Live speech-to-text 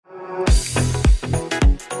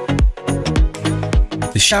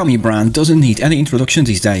Xiaomi brand doesn't need any introduction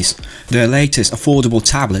these days. Their latest affordable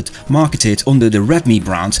tablet, marketed under the Redmi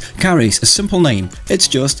brand, carries a simple name. It's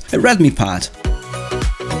just a Redmi pad.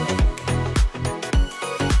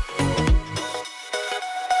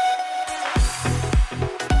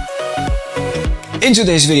 In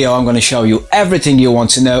today's video, I'm going to show you everything you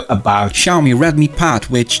want to know about Xiaomi Redmi Pad,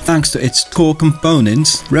 which, thanks to its core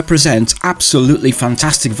components, represents absolutely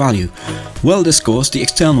fantastic value. We'll discuss the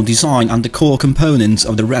external design and the core components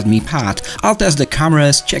of the Redmi Pad. I'll test the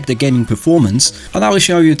cameras, check the gaming performance, and I will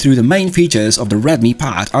show you through the main features of the Redmi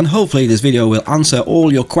Pad, and hopefully this video will answer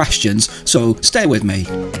all your questions, so stay with me.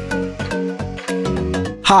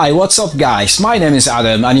 Hi, what's up guys? My name is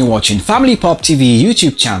Adam and you're watching Family Pop TV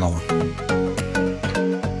YouTube channel.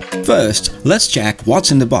 First, let's check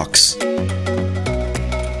what's in the box.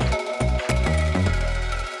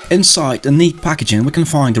 Inside the neat packaging we can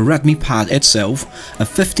find the Redmi Pad itself, a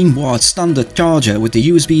 15-watt standard charger with the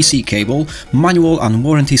USB-C cable, manual and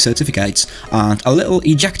warranty certificates, and a little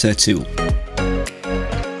ejector tool.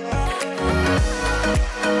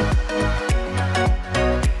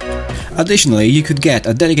 Additionally, you could get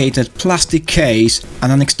a dedicated plastic case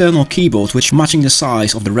and an external keyboard which matching the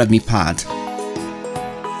size of the Redmi Pad.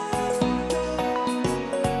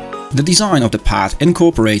 The design of the pad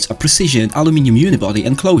incorporates a precision aluminium unibody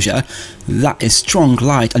enclosure that is strong,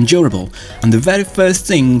 light and durable, and the very first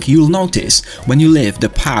thing you'll notice when you lift the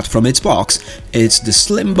pad from its box is the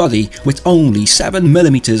slim body with only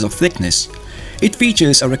 7mm of thickness. It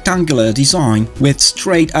features a rectangular design with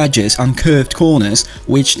straight edges and curved corners,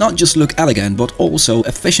 which not just look elegant but also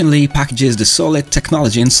efficiently packages the solid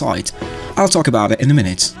technology inside. I'll talk about it in a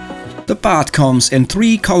minute. The pad comes in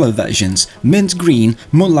 3 color versions: mint green,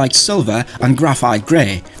 moonlight silver and graphite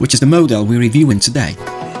grey, which is the model we're reviewing today.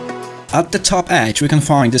 At the top edge we can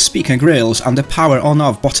find the speaker grills and the power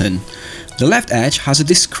on-off button. The left edge has a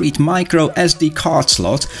discrete micro SD card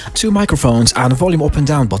slot, 2 microphones and volume up and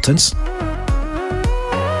down buttons.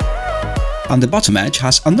 And the bottom edge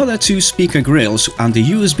has another 2 speaker grills and the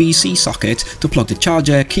USB-C socket to plug the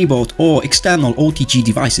charger, keyboard or external OTG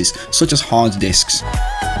devices such as hard disks.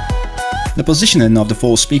 The positioning of the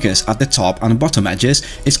 4 speakers at the top and bottom edges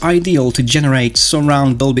is ideal to generate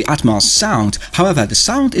surround Dolby Atmos sound. However, the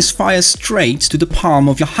sound is fired straight to the palm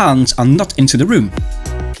of your hand and not into the room.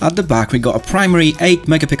 At the back we got a primary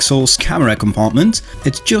 8MP camera compartment.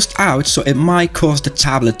 It's just out, so it might cause the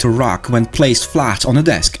tablet to rock when placed flat on a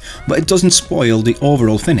desk, but it doesn't spoil the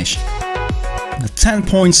overall finish. The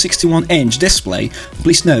 10.61-inch display,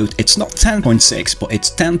 please note it's not 10.6 but it's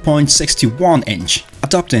 10.61 inch,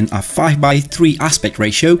 adopting a 5:3 aspect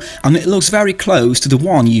ratio, and it looks very close to the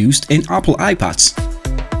one used in Apple iPads.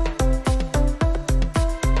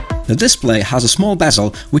 The display has a small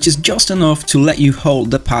bezel which is just enough to let you hold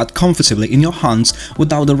the pad comfortably in your hands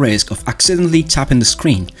without the risk of accidentally tapping the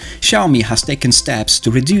screen. Xiaomi has taken steps to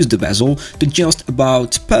reduce the bezel to just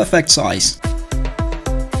about perfect size.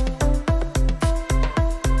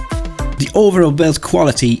 The overall build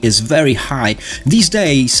quality is very high. These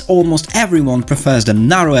days, almost everyone prefers the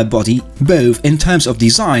narrower body, both in terms of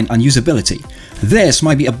design and usability. This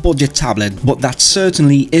might be a budget tablet, but that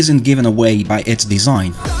certainly isn't given away by its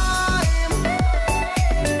design.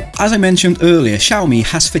 As I mentioned earlier, Xiaomi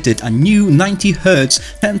has fitted a new 90Hz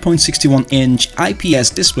 10.61-inch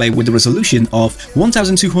IPS display with a resolution of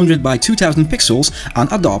 1200 by 2000 pixels and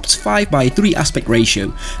adopts 5:3 aspect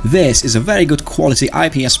ratio. This is a very good quality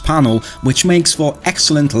IPS panel which makes for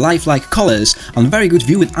excellent lifelike colors and very good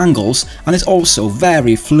viewing angles, and is also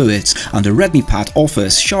very fluid, and the Redmi Pad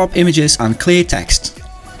offers sharp images and clear text.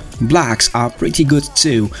 Blacks are pretty good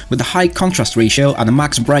too, with a high contrast ratio and a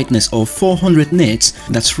max brightness of 400 nits.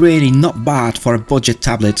 That's really not bad for a budget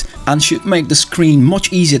tablet and should make the screen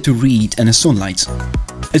much easier to read in the sunlight.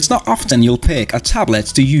 It's not often you'll pick a tablet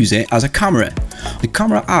to use it as a camera. The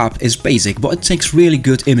camera app is basic but it takes really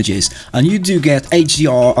good images, and you do get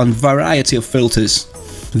HDR and variety of filters.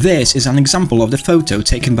 This is an example of the photo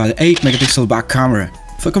taken by the 8MP back camera.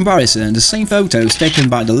 For comparison, the same photos taken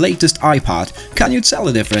by the latest iPad. Can you tell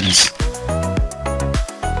the difference?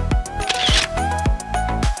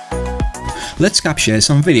 Let's capture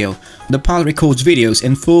some video. The pad records videos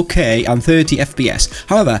in 4K and 30 FPS.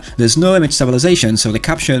 However, there's no image stabilization, so the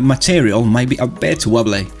captured material might be a bit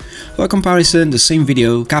wobbly. For comparison, the same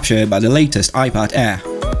video captured by the latest iPad Air.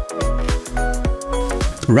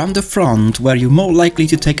 Around the front, where you're more likely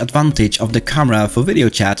to take advantage of the camera for video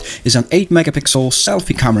chat, is an 8MP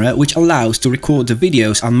selfie camera which allows to record the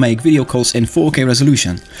videos and make video calls in 4K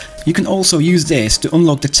resolution. You can also use this to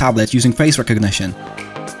unlock the tablet using face recognition.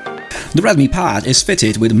 The Redmi Pad is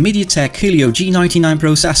fitted with a MediaTek Helio G99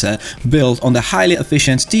 processor built on the highly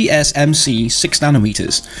efficient TSMC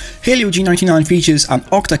 6nm. Helio G99 features an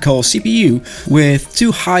octa-core CPU with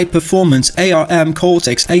two high-performance ARM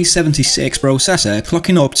Cortex-A76 processor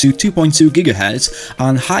clocking up to 2.2 GHz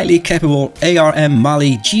and highly capable ARM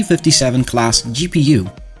Mali G57 class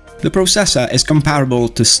GPU. The processor is comparable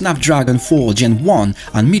to Snapdragon 4 Gen 1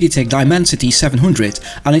 and MediaTek Dimensity 700,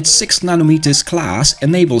 and its 6nm class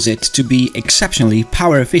enables it to be exceptionally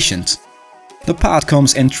power efficient. The pad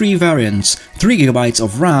comes in three variants, 3GB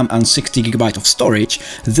of RAM and 60GB of storage.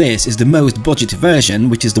 This is the most budget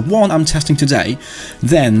version, which is the one I'm testing today.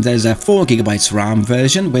 Then there's a 4GB RAM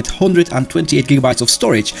version with 128GB of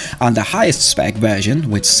storage, and the highest spec version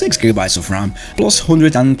with 6GB of RAM plus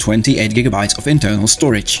 128GB of internal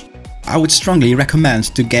storage. I would strongly recommend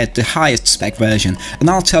to get the highest spec version, and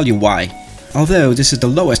I'll tell you why. Although this is the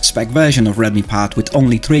lowest spec version of Redmi Pad with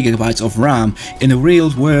only 3GB of RAM, in a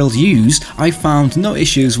real-world use I found no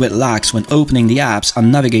issues with lags when opening the apps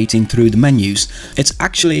and navigating through the menus. It's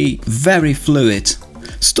actually very fluid.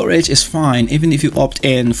 Storage is fine even if you opt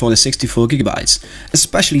in for the 64GB,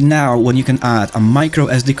 especially now when you can add a micro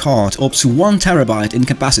SD card up to 1TB in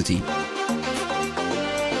capacity.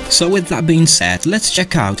 So with that being said, let's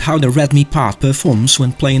check out how the Redmi Pad performs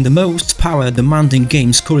when playing the most power-demanding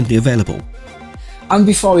games currently available. And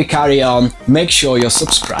before we carry on, make sure you're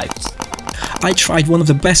subscribed. I tried one of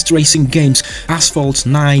the best racing games, Asphalt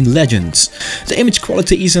 9 Legends. The image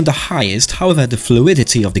quality isn't the highest, however the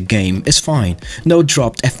fluidity of the game is fine, no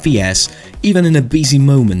dropped FPS, even in a busy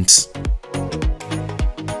moment.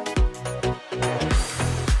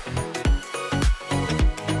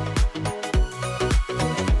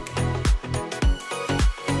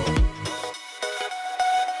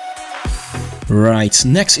 Right,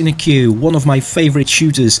 next in the queue, one of my favorite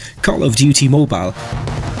shooters, Call of Duty Mobile.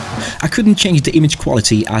 I couldn't change the image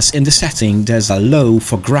quality as in the setting there's a low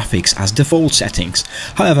for graphics as default settings.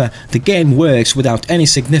 However, the game works without any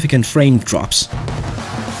significant frame drops.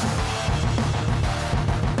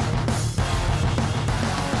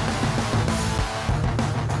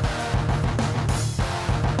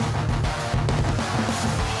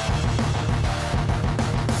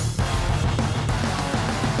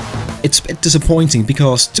 It's a bit disappointing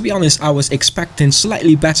because, to be honest, I was expecting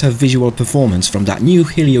slightly better visual performance from that new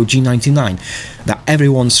Helio G99 that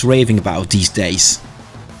everyone's raving about these days.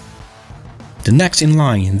 The next in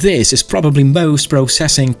line, this is probably most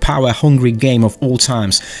processing power hungry game of all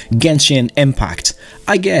times, GenshinImpact.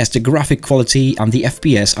 I guess the graphic quality and the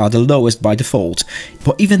FPS are the lowest by default,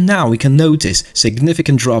 but even now we can notice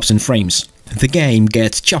significant drops in frames. The game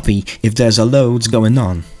gets choppy if there's a load going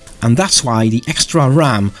on. And that's why the extra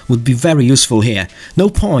RAM would be very useful here.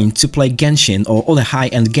 No point to play Genshin or other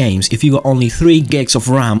high-end games if you got only 3 gigs of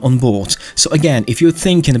RAM on board. So again, if you're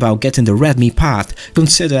thinking about getting the Redmi Pad,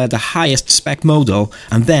 consider the highest spec model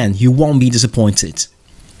and then you won't be disappointed.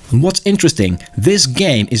 And what's interesting, this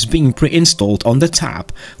game is being pre-installed on the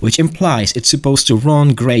tab, which implies it's supposed to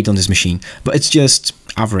run great on this machine, but it's just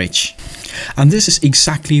average. And this is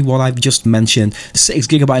exactly what I've just mentioned.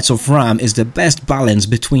 6GB of RAM is the best balance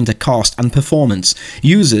between the cost and performance.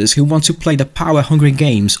 Users who want to play the power-hungry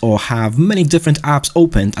games or have many different apps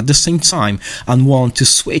open at the same time and want to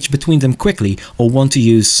switch between them quickly or want to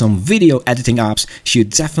use some video editing apps should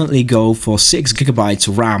definitely go for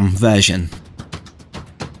 6GB RAM version.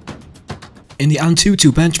 In the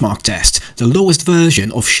Antutu benchmark test, the lowest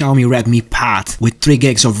version of Xiaomi Redmi Pad with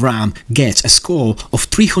 3GB of RAM gets a score of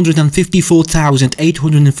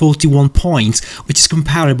 354,841 points, which is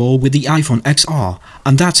comparable with the iPhone XR,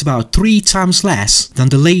 and that's about 3 times less than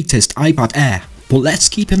the latest iPad Air. But let's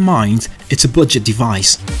keep in mind, it's a budget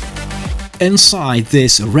device. Inside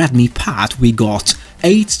this Redmi Pad we got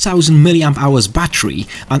 8000 mAh battery,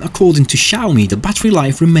 and according to Xiaomi the battery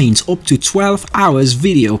life remains up to 12 hours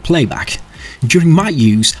video playback. During my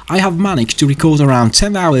use, I have managed to record around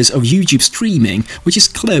 10 hours of YouTube streaming, which is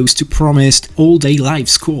close to promised all-day live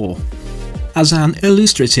score. As an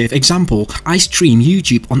illustrative example, I stream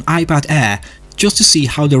YouTube on iPad Air just to see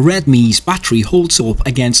how the Redmi's battery holds up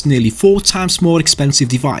against nearly 4 times more expensive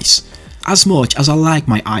device. As much as I like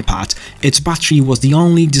my iPad, its battery was the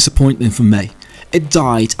only disappointment for me. It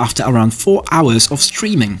died after around 4 hours of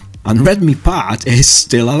streaming, and Redmi Pad is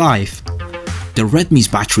still alive. The Redmi's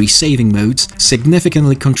battery saving modes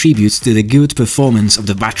significantly contributes to the good performance of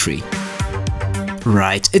the battery.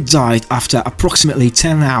 Right, it died after approximately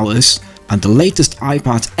 10 hours, and the latest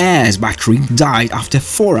iPad Air's battery died after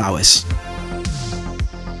 4 hours.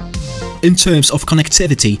 In terms of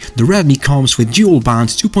connectivity, the Redmi comes with dual-band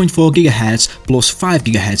 2.4 GHz plus 5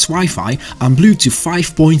 GHz Wi-Fi and Bluetooth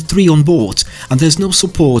 5.3 on board, and there's no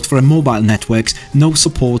support for a mobile network, no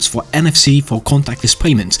support for NFC for contactless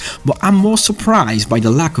payments, but I'm more surprised by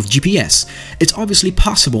the lack of GPS. It's obviously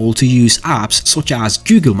possible to use apps such as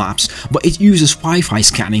Google Maps, but it uses Wi-Fi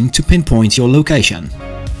scanning to pinpoint your location.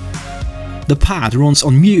 The pad runs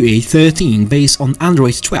on MIUI 13 based on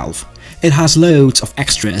Android 12. It has loads of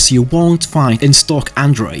extras you won't find in stock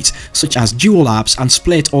Android, such as dual apps and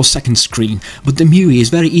split or second screen, but the MIUI is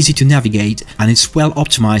very easy to navigate and it's well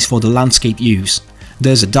optimized for the landscape use.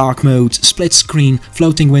 There's a dark mode, split screen,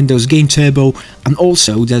 floating windows game turbo, and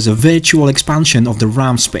also there's a virtual expansion of the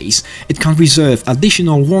RAM space. It can reserve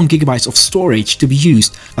additional 1 GB of storage to be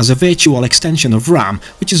used as a virtual extension of RAM,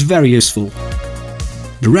 which is very useful.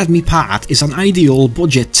 The Redmi Pad is an ideal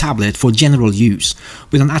budget tablet for general use,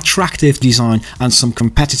 with an attractive design and some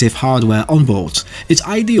competitive hardware on board. It's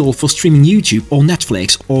ideal for streaming YouTube or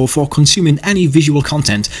Netflix or for consuming any visual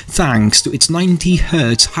content thanks to its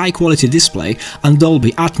 90Hz high-quality display and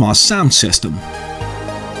Dolby Atmos sound system.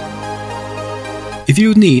 If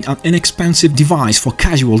you need an inexpensive device for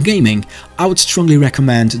casual gaming, I would strongly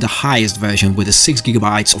recommend the highest version with a 6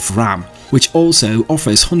 GB of RAM, which also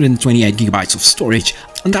offers 128 GB of storage,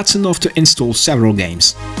 and that's enough to install several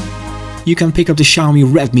games. You can pick up the Xiaomi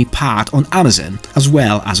Redmi Pad on Amazon as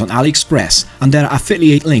well as on AliExpress, and there are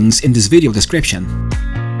affiliate links in this video description.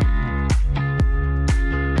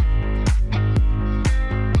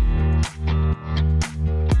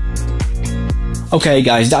 Okay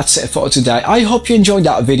guys, that's it for today. I hope you enjoyed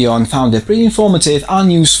that video and found it pretty informative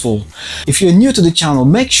and useful. If you're new to the channel,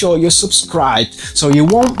 make sure you're subscribed so you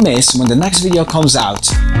won't miss when the next video comes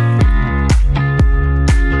out.